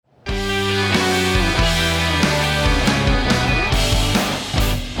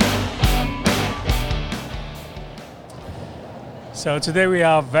So today we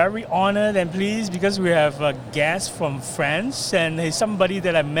are very honored and pleased because we have a guest from France, and he's somebody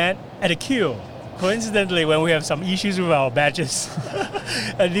that I met at a queue. Coincidentally, when we have some issues with our badges.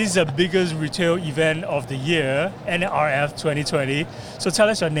 And this is the biggest retail event of the year, NRF 2020. So tell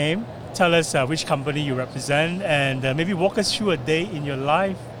us your name, tell us which company you represent, and maybe walk us through a day in your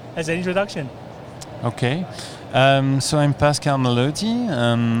life as an introduction. Okay, so I'm Pascal Malotti.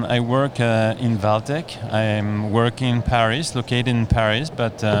 I work in Valtech. I'm working in Paris, located in Paris,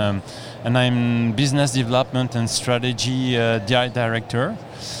 but and I'm business development and strategy director.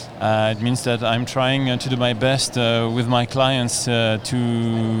 It means that I'm trying to do my best with my clients to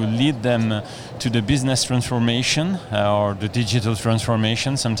lead them to the business transformation or the digital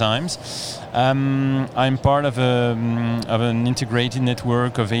transformation sometimes. I'm part of an integrated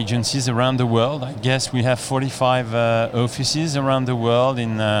network of agencies around the world. I guess we have 45 offices around the world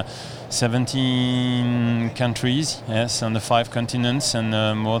in 17 countries, yes, on the 5 continents,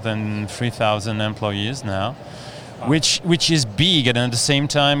 and more than 3,000 employees now. Which is big, and at the same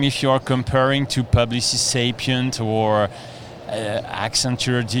time, if you are comparing to Publicis Sapient or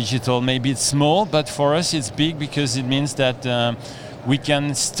Accenture Digital, maybe it's small, but for us it's big because it means that we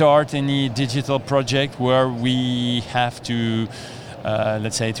can start any digital project where we have to,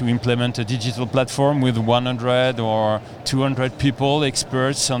 let's say, to implement a digital platform with 100 or 200 people,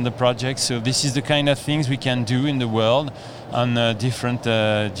 experts on the project. So this is the kind of things we can do in the world on different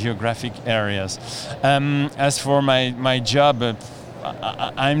geographic areas. As for my job,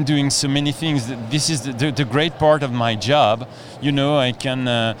 I'm doing so many things. This is the great part of my job. You know, I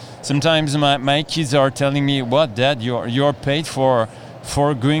can sometimes my kids are telling me, "What, Dad? You're paid for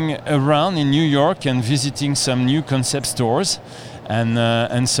going around in New York and visiting some new concept stores."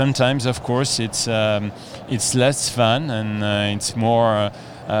 And sometimes, of course, it's less fun and it's more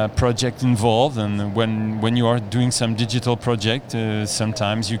project involved. And when you are doing some digital project,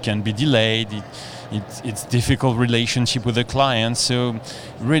 sometimes you can be delayed. It's difficult relationship with the client. So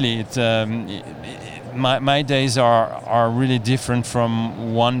really, my days are really different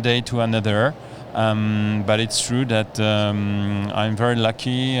from one day to another. But it's true that I'm very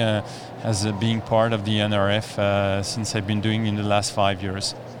lucky as being part of the NRF since I've been doing in the last 5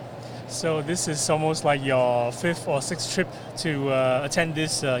 years. So this is almost like your 5th or 6th trip to attend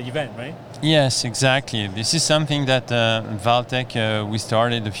this event, right? Yes, exactly. This is something that Valtech we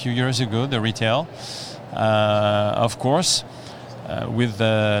started a few years ago, the retail, of course. With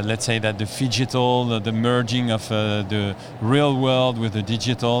let's say that the phygital, the merging of the real world with the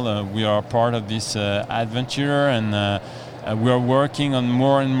digital, we are part of this adventure, and we are working on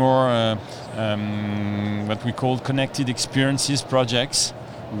more and more what we call connected experiences projects,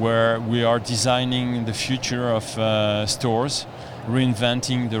 where we are designing the future of stores,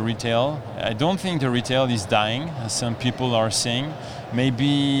 reinventing the retail. I don't think the retail is dying, as some people are saying.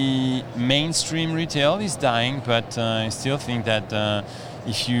 Maybe mainstream retail is dying, but I still think that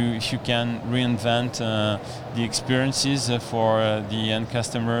if you can reinvent the experiences for the end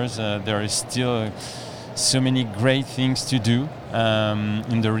customers, there is still so many great things to do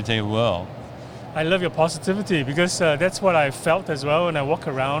in the retail world. I love your positivity because that's what I felt as well when I walk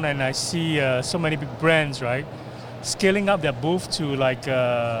around and I see so many big brands, right, scaling up their booth to like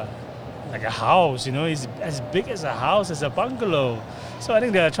a house, you know, it's as big as a house, as a bungalow. So I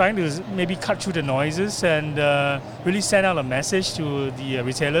think they're trying to maybe cut through the noises and really send out a message to the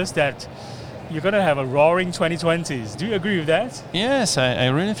retailers that you're going to have a roaring 2020s. Do you agree with that? Yes, I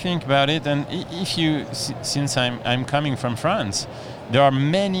really think about it. And if you, since I'm coming from France, there are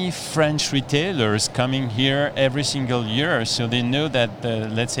many French retailers coming here every single year, so they know that,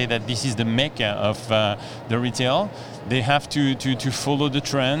 let's say that this is the mecca of the retail. They have to follow the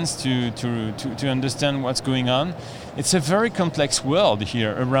trends, to understand what's going on. It's a very complex world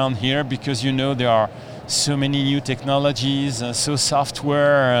here, around here, because you know there are so many new technologies, so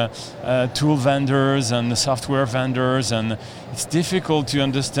software tool vendors and software vendors, and it's difficult to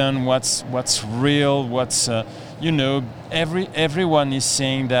understand what's real, what's you know, everyone is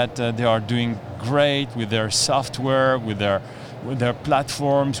saying that they are doing great with their software, with their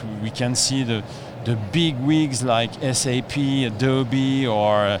platforms. We can see the big wigs like SAP, Adobe,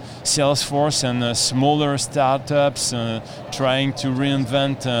 or Salesforce, and smaller startups trying to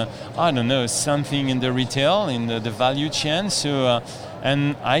reinvent, I don't know, something in the retail, in the value chain. So,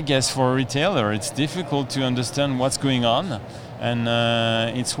 and I guess for a retailer, it's difficult to understand what's going on. And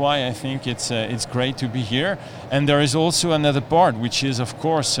it's why I think it's great to be here. And there is also another part, which is, of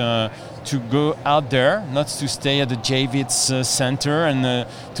course, to go out there, not to stay at the Javits Center and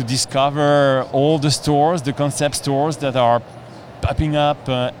to discover all the stores, the concept stores that are popping up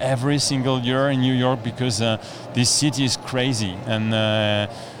every single year in New York because this city is crazy. And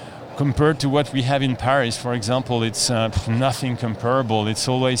compared to what we have in Paris, for example, it's nothing comparable. It's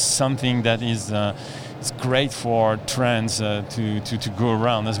always something that is it's great for trends to go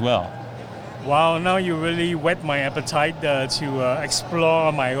around as well. Wow, now you really whet my appetite to explore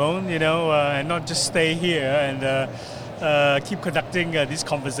on my own, and not just stay here and keep conducting these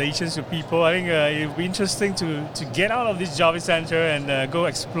conversations with people. I think it would be interesting to get out of this Java Center and go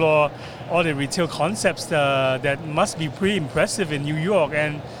explore all the retail concepts that must be pretty impressive in New York.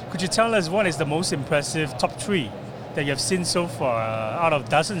 And could you tell us what is the most impressive top 3 that you have seen so far out of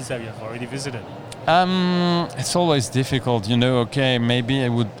dozens that you have already visited? It's always difficult, Okay, maybe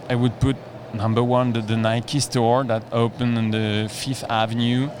I would put number 1 the Nike store that opened on the 5th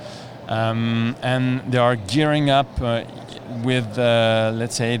Avenue. And they are gearing up with,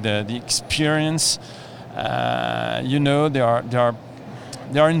 let's say, the experience. They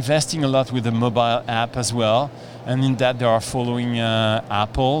are investing a lot with the mobile app as well, and in that they are following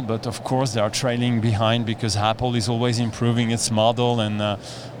Apple. But of course, they are trailing behind because Apple is always improving its model.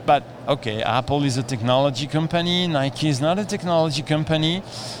 But okay, Apple is a technology company. Nike is not a technology company.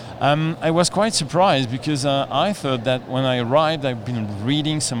 I was quite surprised because I thought that when I arrived, I've been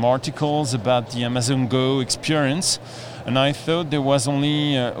reading some articles about the Amazon Go experience, and I thought there was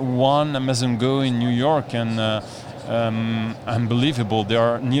only one Amazon Go in New York, and unbelievable, there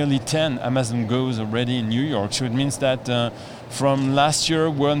are nearly 10 Amazon Go's already in New York. So it means that from last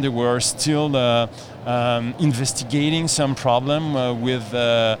year, when they were still investigating some problem with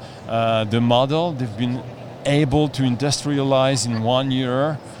the model, they've been able to industrialize in 1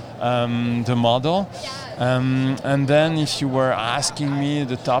 year the model. And then if you were asking me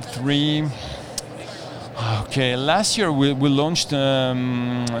the top 3, okay, last year we launched,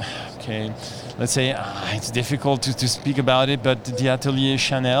 okay, let's say, it's difficult to speak about it, but the Atelier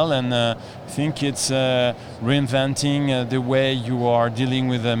Chanel, and I think it's reinventing the way you are dealing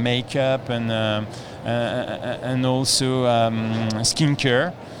with makeup and also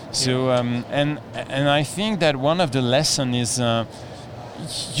skincare. So, and I think that one of the lessons is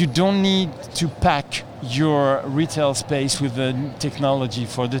you don't need to pack your retail space with the technology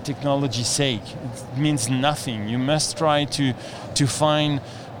for the technology's sake. It means nothing. You must try to find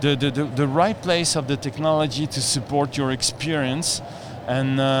the right place of the technology to support your experience.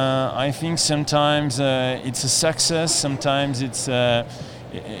 And I think sometimes it's a success, sometimes it's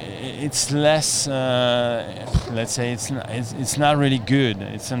less, let's say it's not really good.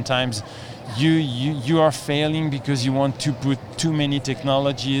 It's sometimes you are failing because you want to put too many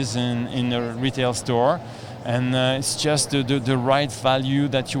technologies in a retail store, and it's just the right value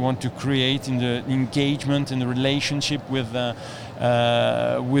that you want to create in the engagement and the relationship with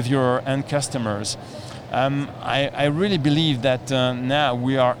your end customers. I really believe that now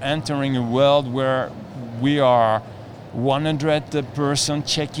we are entering a world where we are 100%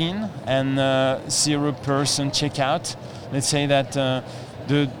 check-in and 0% check-out. Let's say that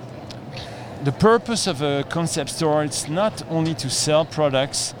the purpose of a concept store, it's not only to sell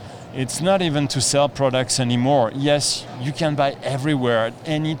products, it's not even to sell products anymore. Yes, you can buy everywhere at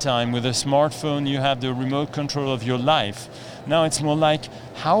any time. With a smartphone, you have the remote control of your life. Now it's more like,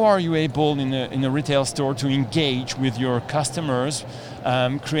 how are you able in a retail store to engage with your customers,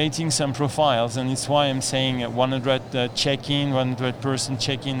 creating some profiles? And it's why I'm saying 100 check-in, 100%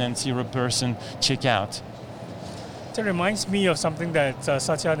 check-in, and 0% check-out. It reminds me of something that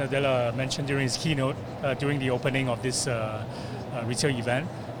Satya Nadella mentioned during his keynote, during the opening of this retail event.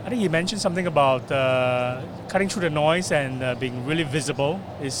 I think he mentioned something about cutting through the noise and being really visible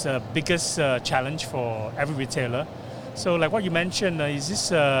is the biggest challenge for every retailer. So like what you mentioned, is this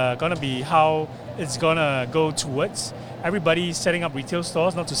going to be how it's going to go towards everybody setting up retail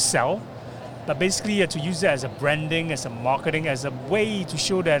stores, not to sell, but basically to use it as a branding, as a marketing, as a way to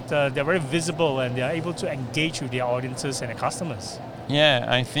show that they're very visible and they're able to engage with their audiences and their customers. Yeah,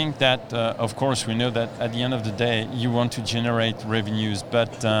 I think that, of course, we know that at the end of the day, you want to generate revenues,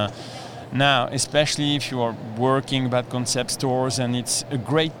 but now, especially if you are working about concept stores, and it's a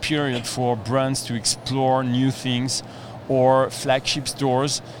great period for brands to explore new things, or flagship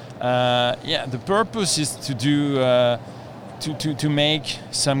stores. The purpose is to do to make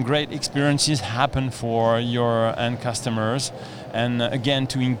some great experiences happen for your end customers, and again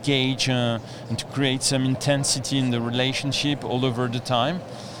to engage and to create some intensity in the relationship all over the time.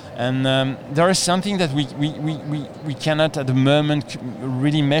 And there is something that we cannot at the moment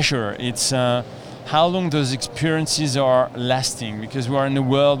really measure. It's how long those experiences are lasting, because we are in a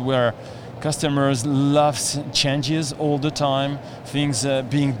world where Customers love changes all the time, things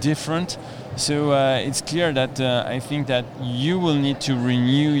being different. So it's clear that I think that you will need to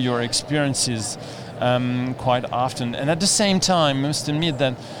renew your experiences quite often. And at the same time, I must admit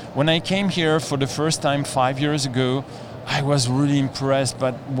that when I came here for the first time 5 years ago, I was really impressed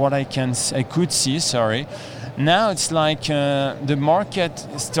by what I could see. Now it's like the market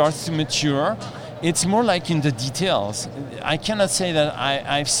starts to mature. It's more like in the details. I cannot say that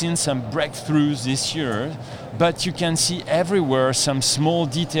I've seen some breakthroughs this year, but you can see everywhere some small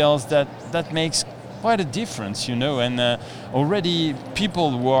details that makes quite a difference, you know. And already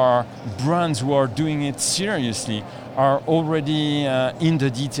brands who are doing it seriously are already in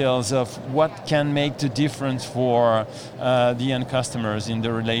the details of what can make the difference for the end customers in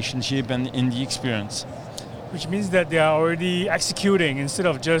the relationship and in the experience. Which means that they are already executing instead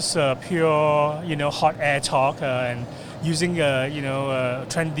of just pure, hot air talk and using,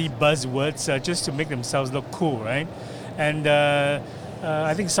 trendy buzzwords just to make themselves look cool, right? And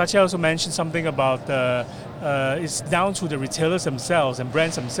I think Satya also mentioned something about it's down to the retailers themselves and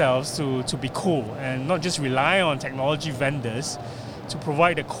brands themselves to be cool and not just rely on technology vendors to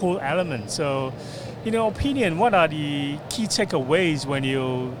provide a cool element. So, in your opinion, what are the key takeaways when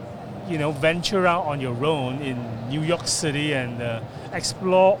you venture out on your own in New York City and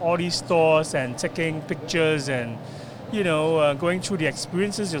explore all these stores and taking pictures and, going through the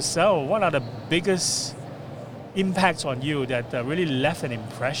experiences yourself? What are the biggest impacts on you that really left an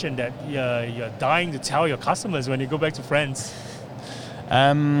impression that you're dying to tell your customers when you go back to France?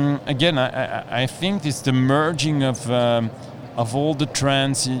 Again, I think it's the merging of all the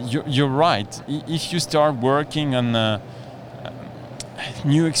trends. You're right. If you start working on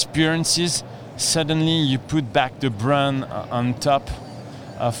new experiences, suddenly you put back the brand on top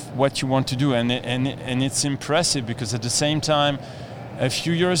of what you want to do, and it's impressive because at the same time, a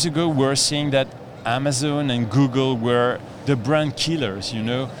few years ago we were saying that Amazon and Google were the brand killers,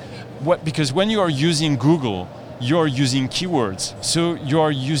 because when you are using Google, you're using keywords, so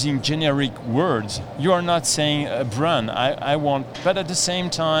you're using generic words. You are not saying a brand. I want, but at the same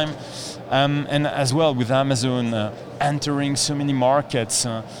time, and as well with Amazon entering so many markets,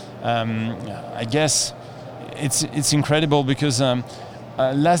 I guess it's incredible because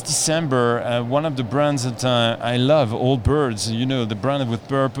last December, one of the brands that I love, Allbirds, the brand with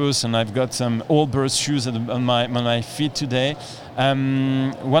purpose, and I've got some Allbirds shoes on my feet today.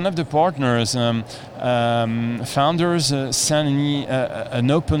 One of the partners, founders, sent me an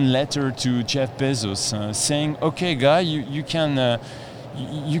open letter to Jeff Bezos saying, "Okay, guy, you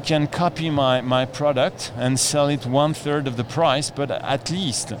can copy my product and sell it 1/3 of the price, but at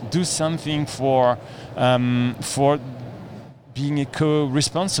least do something for being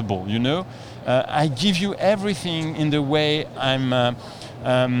eco-responsible. I give you everything in the way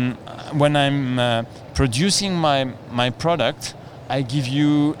when I'm producing my product. I give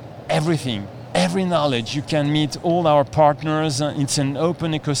you everything." Every knowledge. You can meet all our partners. It's an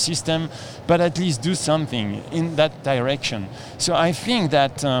open ecosystem, but at least do something in that direction. So I think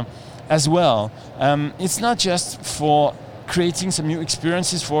that as well, it's not just for creating some new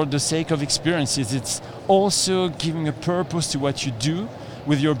experiences for the sake of experiences. It's also giving a purpose to what you do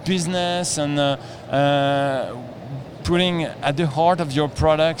with your business and putting at the heart of your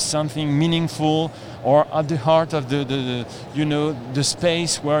product something meaningful, or at the heart of the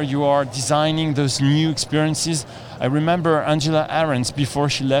space where you are designing those new experiences. I remember Angela Ahrendts, before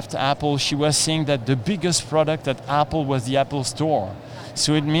she left Apple, she was saying that the biggest product at Apple was the Apple Store.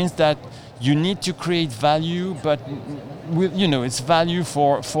 So it means that you need to create value, but it's value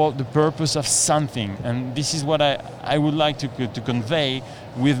for the purpose of something. And this is what I would like to convey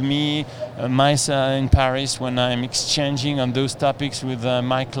with me, Maïsa in Paris, when I'm exchanging on those topics with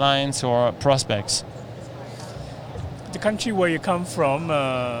my clients or prospects. The country where you come from,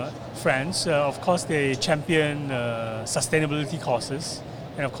 France, of course they champion sustainability causes,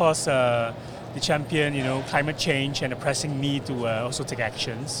 and of course they champion climate change and the pressing need to also take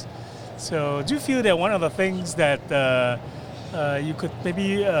actions. So do you feel that one of the things that you could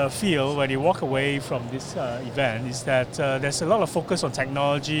maybe feel when you walk away from this event is that there's a lot of focus on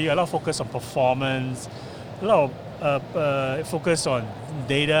technology, a lot of focus on performance, a lot of focus on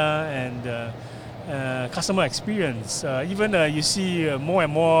data and customer experience. Even you see more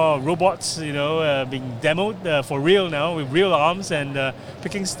and more robots, being demoed for real now with real arms and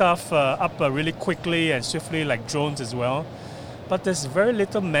picking stuff up really quickly and swiftly, like drones as well. But there's very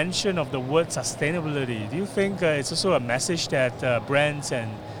little mention of the word sustainability. Do you think it's also a message that brands and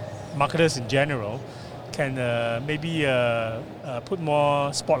marketers in general can maybe put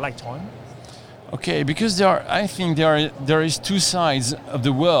more spotlight on? Okay, because I think there is two sides of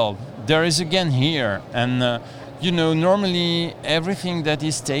the world. There is again here, and normally everything that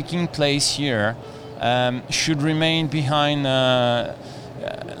is taking place here should remain behind,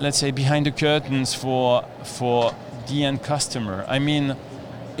 let's say, behind the curtains for the end customer. I mean,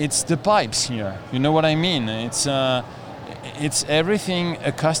 it's the pipes here. You know what I mean? It's everything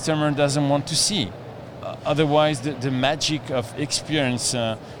a customer doesn't want to see. Otherwise, the magic of experience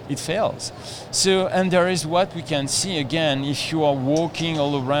it fails. So, and there is what we can see again if you are walking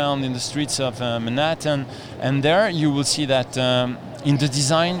all around in the streets of Manhattan, and there you will see that in the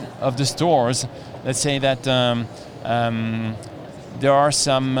design of the stores, let's say that there are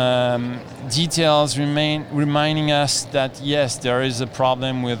some details reminding us that yes, there is a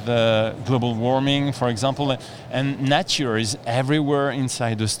problem with global warming, for example, and nature is everywhere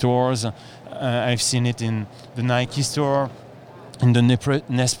inside the stores. I've seen it in the Nike store, in the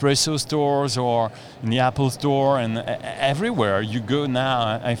Nespresso stores, or in the Apple store, and everywhere you go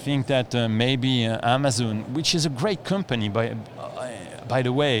now. I think that maybe Amazon, which is a great company by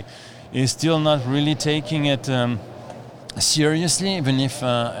the way, is still not really taking it seriously, even if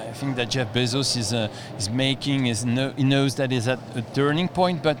I think that Jeff Bezos he knows that is at a turning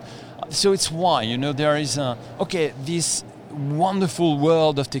point. But so it's why there is this wonderful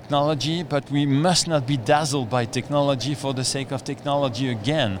world of technology, but we must not be dazzled by technology for the sake of technology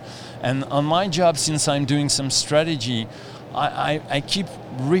again. And on my job, since I'm doing some strategy, I keep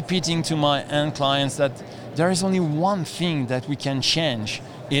repeating to my end clients that there is only one thing that we can change.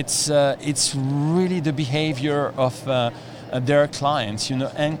 It's really the behavior of their clients,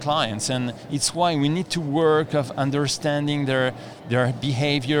 end clients, and it's why we need to work of understanding their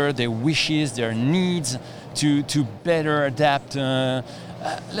behavior, their wishes, their needs, to better adapt.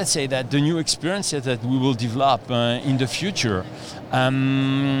 Let's say that the new experiences that we will develop in the future,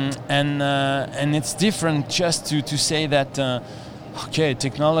 and it's different just to say that.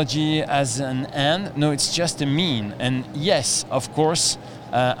 Technology as an end. No, it's just a mean. And yes, of course,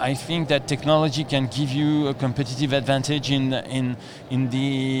 I think that technology can give you a competitive advantage in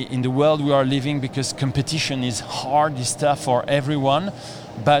the world we are living, because competition is hard, is tough for everyone.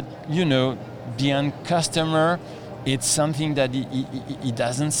 But the end customer, it's something that he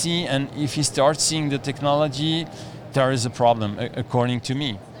doesn't see, and if he starts seeing the technology, there is a problem, according to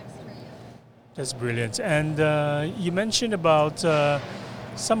me. That's brilliant. And you mentioned about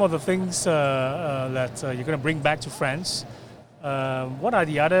some of the things that you're going to bring back to France. What are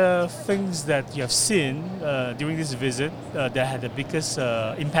the other things that you have seen during this visit that had the biggest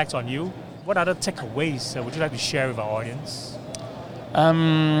impact on you? What other takeaways would you like to share with our audience?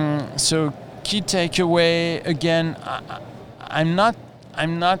 So key takeaway again, I'm not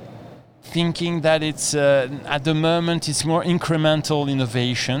thinking that it's at the moment it's more incremental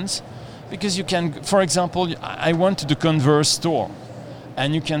innovations. Because you can, for example, I went to the Converse store,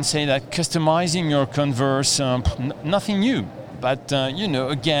 and you can say that customizing your Converse, nothing new. But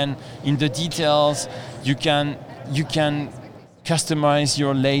again, in the details, you can customize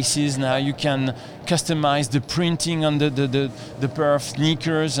your laces now. You can customize the printing on the pair of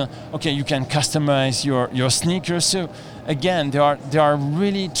sneakers. You can customize your sneakers. So again, they are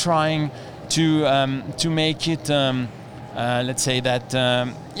really trying to make it. Let's say that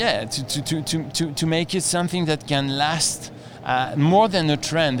to make it something that can last more than a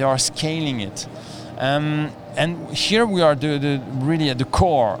trend. They are scaling it, and here we are really at the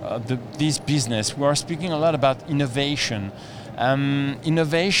core of this business. We are speaking a lot about innovation.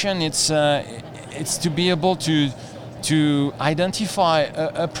 Innovation, it's to be able to identify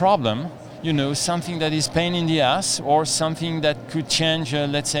a problem, something that is pain in the ass, or something that could change,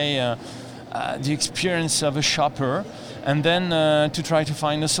 let's say, the experience of a shopper. And then to try to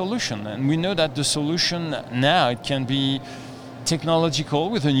find a solution. And we know that the solution now, it can be technological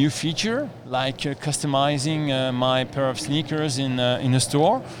with a new feature, like customizing my pair of sneakers in a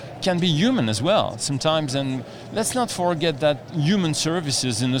store. Can be human as well sometimes. And let's not forget that human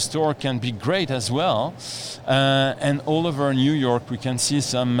services in the store can be great as well. And all over New York, we can see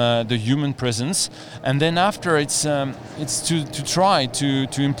some the human presence. And then after, it's to try to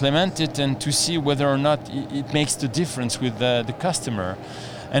implement it and to see whether or not it makes the difference with the customer.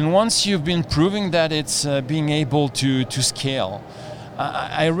 And once you've been proving that it's being able to scale,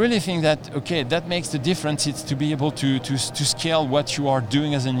 I really think that, that makes the difference. It's to be able to scale what you are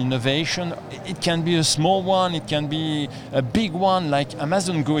doing as an innovation. It can be a small one, it can be a big one, like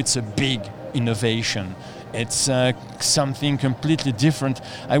Amazon Go, it's a big innovation. It's something completely different.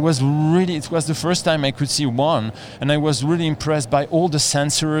 It was the first time I could see one, and I was really impressed by all the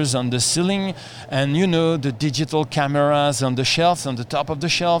sensors on the ceiling, and the digital cameras on the shelves, on the top of the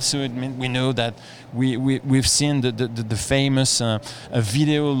shelf. So we know that we've seen the famous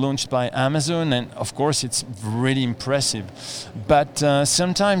video launched by Amazon, and of course it's really impressive. But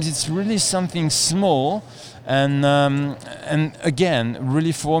sometimes it's really something small. And again,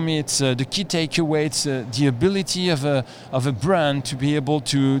 really for me, it's the key takeaway. It's the ability of a brand to be able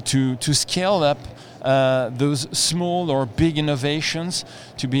to scale up those small or big innovations,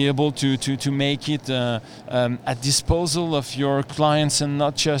 to be able to make it at disposal of your clients and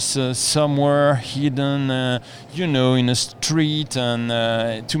not just somewhere hidden, in a street,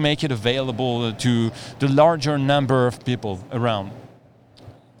 and to make it available to the larger number of people around.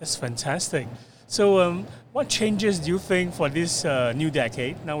 That's fantastic. So what changes do you think for this new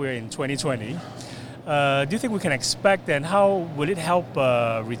decade? Now we're in 2020. Do you think we can expect, and how will it help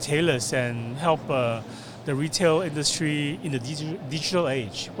retailers and help the retail industry in the digital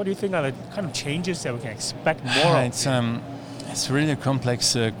age? What do you think are the kind of changes that we can expect more of? It's really a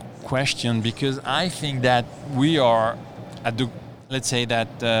complex question, because I think that we are at the, let's say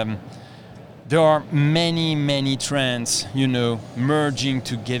that there are many trends, merging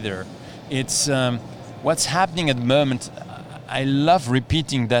together. It's what's happening at the moment. I love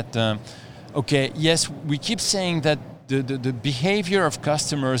repeating that. Yes, we keep saying that the behavior of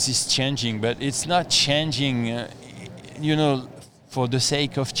customers is changing, but it's not changing, for the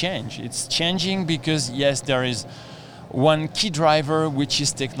sake of change. It's changing because, yes, there is one key driver, which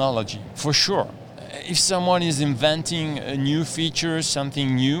is technology, for sure. If someone is inventing a new feature,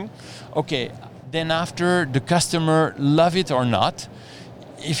 something new, then after the customer love it or not.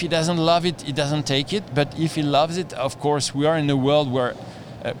 If he doesn't love it, he doesn't take it. But if he loves it, of course, we are in a world where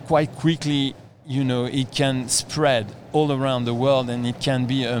quite quickly, it can spread all around the world, and it can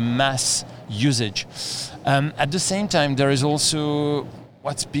be a mass usage. At the same time, there is also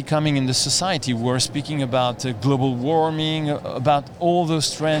what's becoming in the society. We're speaking about global warming, about all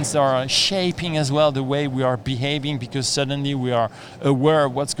those trends that are shaping as well the way we are behaving, because suddenly we are aware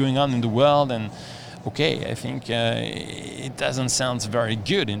of what's going on in the world. And I think it doesn't sound very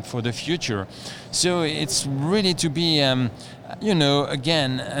good for the future. So it's really to be,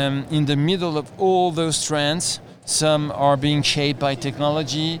 again, in the middle of all those trends. Some are being shaped by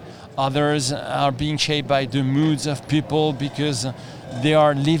technology, others are being shaped by the moods of people, because they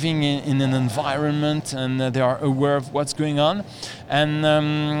are living in an environment and they are aware of what's going on. And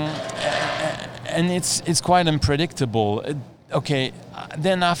it's quite unpredictable.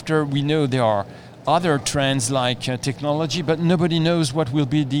 Then after, we know there are other trends like technology, but nobody knows what will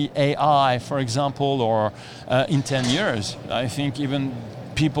be the AI, for example, or in 10 years. I think even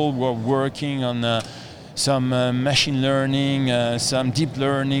people who are working on some machine learning, some deep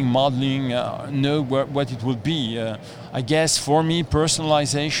learning, modeling, know what it will be. I guess for me,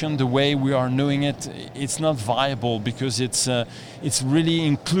 personalization, the way we are knowing it, it's not viable, because it's really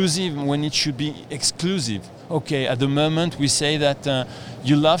inclusive when it should be exclusive. At the moment we say that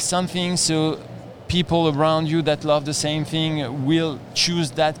you love something, so people around you that love the same thing will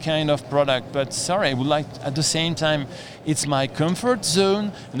choose that kind of product. But sorry, I would like, at the same time, it's my comfort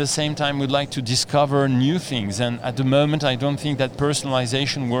zone. At the same time, we'd like to discover new things. And at the moment, I don't think that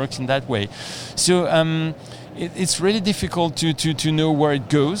personalization works in that way. So it's really difficult to know where it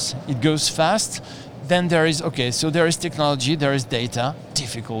goes. It goes fast. Then there is, so there is technology, there is data.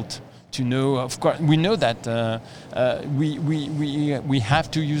 Difficult to know. Of course, we know that we have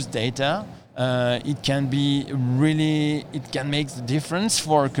to use data. It can make the difference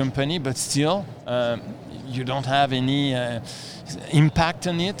for a company, but still you don't have any impact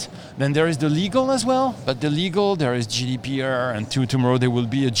on it. Then there is the legal as well, but the legal, there is GDPR, and tomorrow there will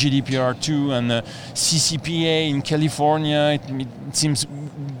be a GDPR 2 and a CCPA in California. It seems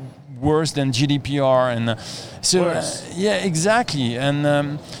worse than GDPR, and yeah, exactly.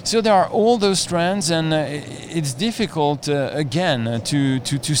 And so there are all those trends, and it's difficult again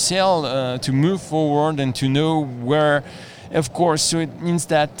to sell, to move forward, and to know where. Of course, so it means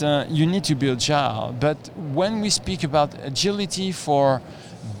that you need to be agile. But when we speak about agility for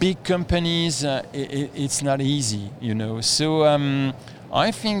big companies, it's not easy, So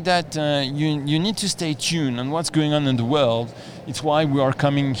I think that you need to stay tuned on what's going on in the world. It's why we are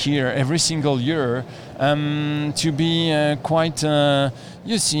coming here every single year to be quite, to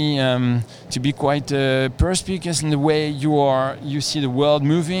be quite perspicacious in the way you see the world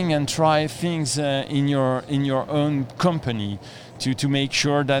moving, and try things in your own company to make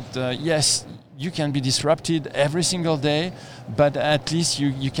sure that yes, you can be disrupted every single day, but at least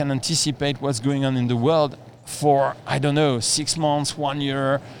you can anticipate what's going on in the world for, I don't know, 6 months, 1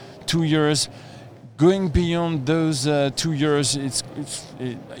 year, 2 years. Going beyond those 2 years,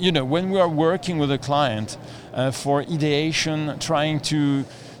 when we are working with a client for ideation, trying to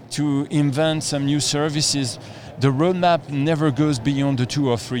invent some new services, the roadmap never goes beyond the 2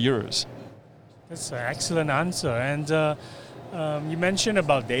 or 3 years. That's an excellent answer. And you mentioned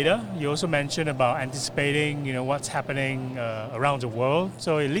about data. You also mentioned about anticipating, what's happening around the world.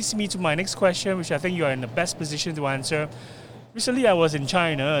 So it leads me to my next question, which I think you are in the best position to answer. Recently, I was in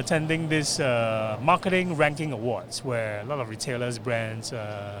China attending this marketing ranking awards where a lot of retailers, brands,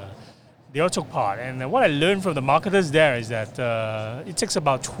 they all took part. And what I learned from the marketers there is that it takes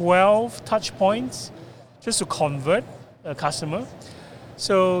about 12 touch points just to convert a customer.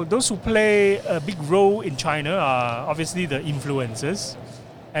 So those who play a big role in China are obviously the influencers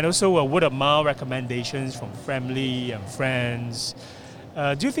and also word of mouth recommendations from family and friends.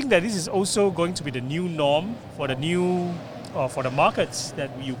 Do you think that this is also going to be the new norm for the markets that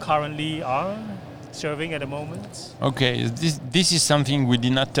you currently are serving at the moment? Okay, this is something we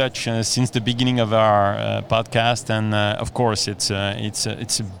did not touch since the beginning of our podcast, and of course it's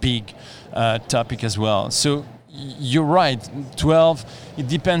a big topic as well. So you're right, 12. It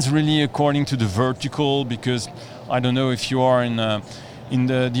depends really according to the vertical, because I don't know if you are in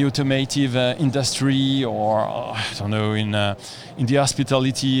the automotive industry, or I don't know, in the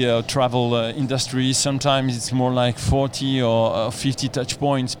hospitality travel industry. Sometimes it's more like 40 or 50 touch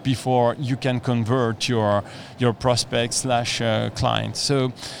points before you can convert your prospect / client.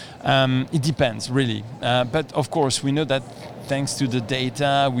 So it depends really. But of course we know that thanks to the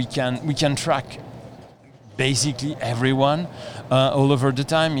data we can track basically everyone all over the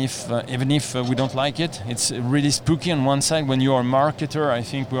time, even if we don't like it. It's really spooky on one side. When you are a marketer, I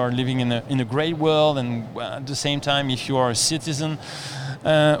think we are living in a great world, and at the same time, if you are a citizen,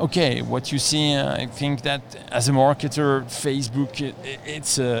 what you see, I think that as a marketer, Facebook,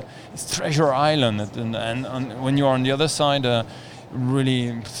 it's treasure island, and when you are on the other side,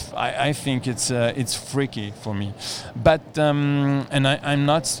 really, I think it's freaky for me. But and I'm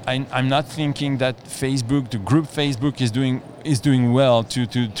not thinking that Facebook, the group Facebook, is doing well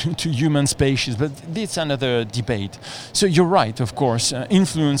to human species. But it's another debate. So you're right, of course.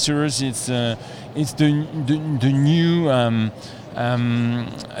 Influencers, it's the new.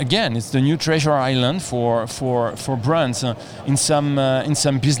 Again, it's the new treasure island for brands. In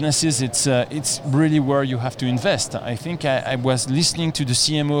some businesses, it's really where you have to invest. I think I was listening to the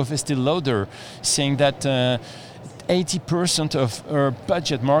CMO of Estée Lauder saying that 80% of her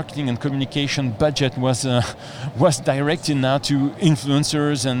budget, marketing and communication budget, was directed now to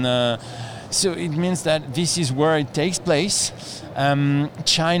influencers, and so it means that this is where it takes place.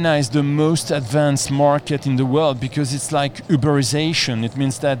 China is the most advanced market in the world because it's like Uberization. It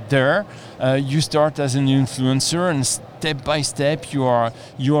means that there you start as an influencer, and step by step you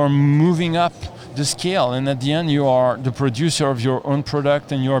are moving up the scale, and at the end you are the producer of your own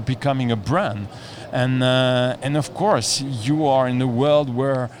product and you are becoming a brand. And of course you are in a world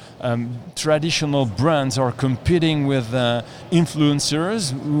where traditional brands are competing with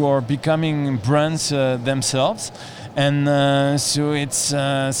influencers who are becoming brands themselves. And so it's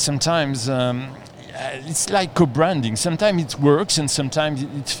sometimes it's like co-branding. Sometimes it works and sometimes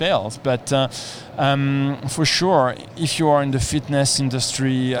it fails. But for sure, if you are in the fitness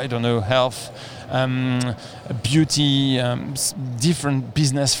industry, I don't know, health, beauty, different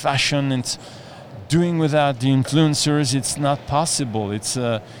business, fashion, and doing without the influencers, it's not possible. It's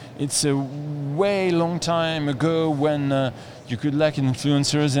a way long time ago when you could lack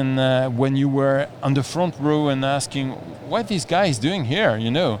influencers, and when you were on the front row and asking what this guy is doing here,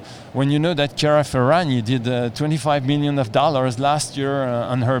 when you know that Chiara Ferragni did $25 million last year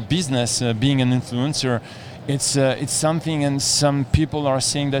on her business being an influencer. It's something, and some people are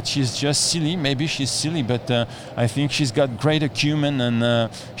saying that she's just silly. Maybe she's silly, but I think she's got great acumen, and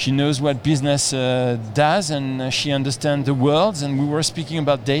she knows what business does, and she understands the world. And we were speaking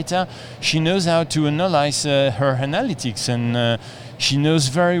about data. She knows how to analyze her analytics, and she knows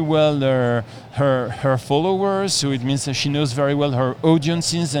very well her followers, so it means that she knows very well her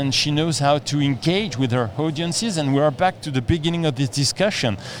audiences, and she knows how to engage with her audiences. And we are back to the beginning of this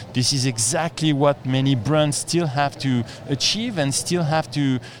discussion. This is exactly what many brands still have to achieve and still have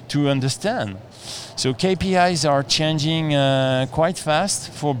to understand. So KPIs are changing quite fast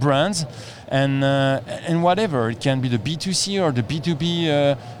for brands. And whatever, it can be the B2C or the B2B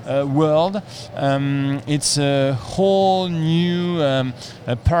world. It's a whole new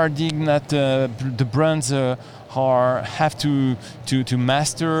paradigm that the brands have to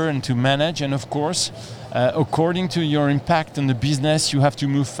master and to manage, and of course, according to your impact on the business, you have to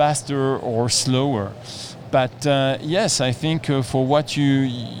move faster or slower. But yes, I think for what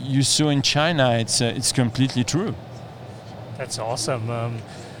you saw in China, it's completely true. That's awesome.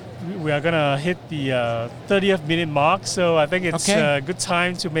 We are gonna hit the 30th minute mark, so I think it's a good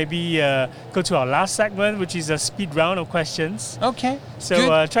time to maybe go to our last segment, which is a speed round of questions. Okay.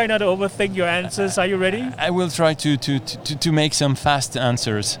 So try not to overthink your answers. Are you ready? I will try to make some fast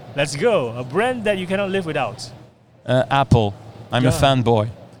answers. Let's go. A brand that you cannot live without. Apple. I'm a fanboy.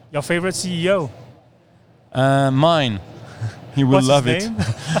 Your favorite CEO? Mine. He will love it.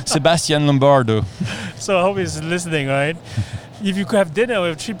 Sebastian Lombardo. So I hope he's listening, right? If you could have dinner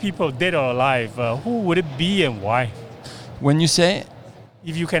with 3 people, dead or alive, who would it be and why? When you say?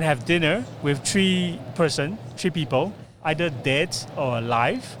 If you can have dinner with 3 people, either dead or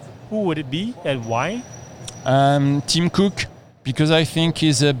alive, who would it be and why? Tim Cook, because I think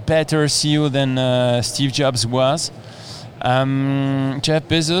he's a better CEO than Steve Jobs was. Jeff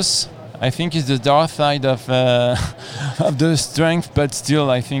Bezos, I think he's the dark side of the strength, but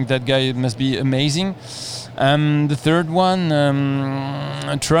still I think that guy must be amazing. The third one,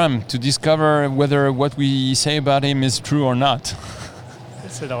 Trump, to discover whether what we say about him is true or not.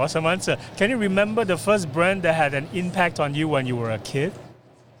 That's an awesome answer. Can you remember the first brand that had an impact on you when you were a kid?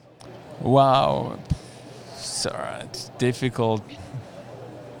 Wow. Sorry, it's difficult.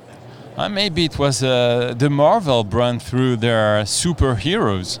 Maybe it was the Marvel brand through their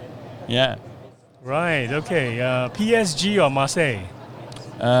superheroes. Yeah. Right, okay. PSG or Marseille?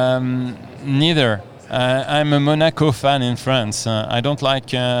 Neither. I'm a Monaco fan in France. I don't like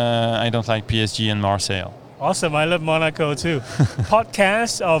PSG and Marseille. Awesome, I love Monaco too.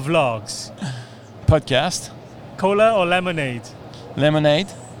 Podcast or vlogs? Podcast. Cola or lemonade? Lemonade.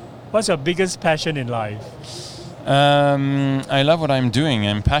 What's your biggest passion in life? I love what I'm doing.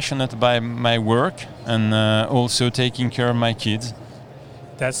 I'm passionate by my work and also taking care of my kids.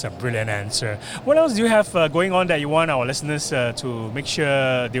 That's a brilliant answer. What else do you have going on that you want our listeners to make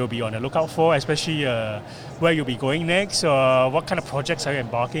sure they will be on the lookout for, especially where you'll be going next, or what kind of projects are you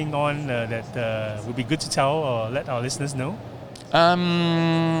embarking on that would be good to tell or let our listeners know?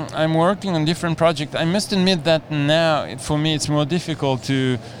 I'm working on different projects. I must admit that now, for me, it's more difficult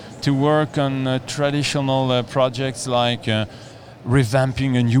to work on traditional projects like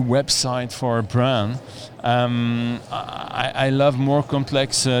revamping a new website for a brand. I love more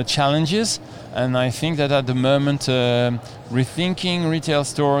complex challenges, and I think that at the moment rethinking retail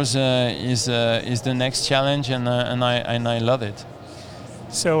stores is the next challenge, and I love it.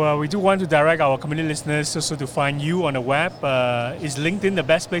 So we do want to direct our community listeners also to find you on the web. Is LinkedIn the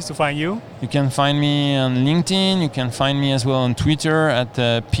best place to find you? You can find me on LinkedIn. You can find me as well on Twitter at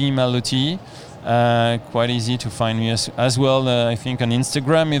Malotti. Quite easy to find me as well, I think, on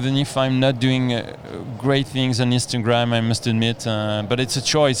Instagram, even if I'm not doing great things on Instagram, I must admit. But it's a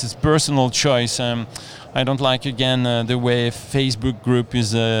choice, it's personal choice. I don't like, again, the way Facebook group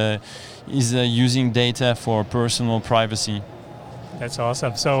is using data for personal privacy. That's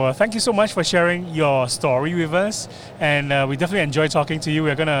awesome. So thank you so much for sharing your story with us. And we definitely enjoyed talking to you.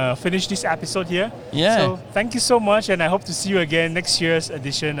 We're going to finish this episode here. Yeah. So thank you so much. And I hope to see you again next year's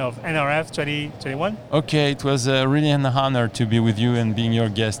edition of NRF 2021. Okay. It was really an honor to be with you and being your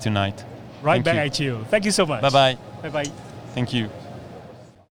guest tonight. Right back at you. Thank you so much. Bye-bye. Bye-bye. Thank you.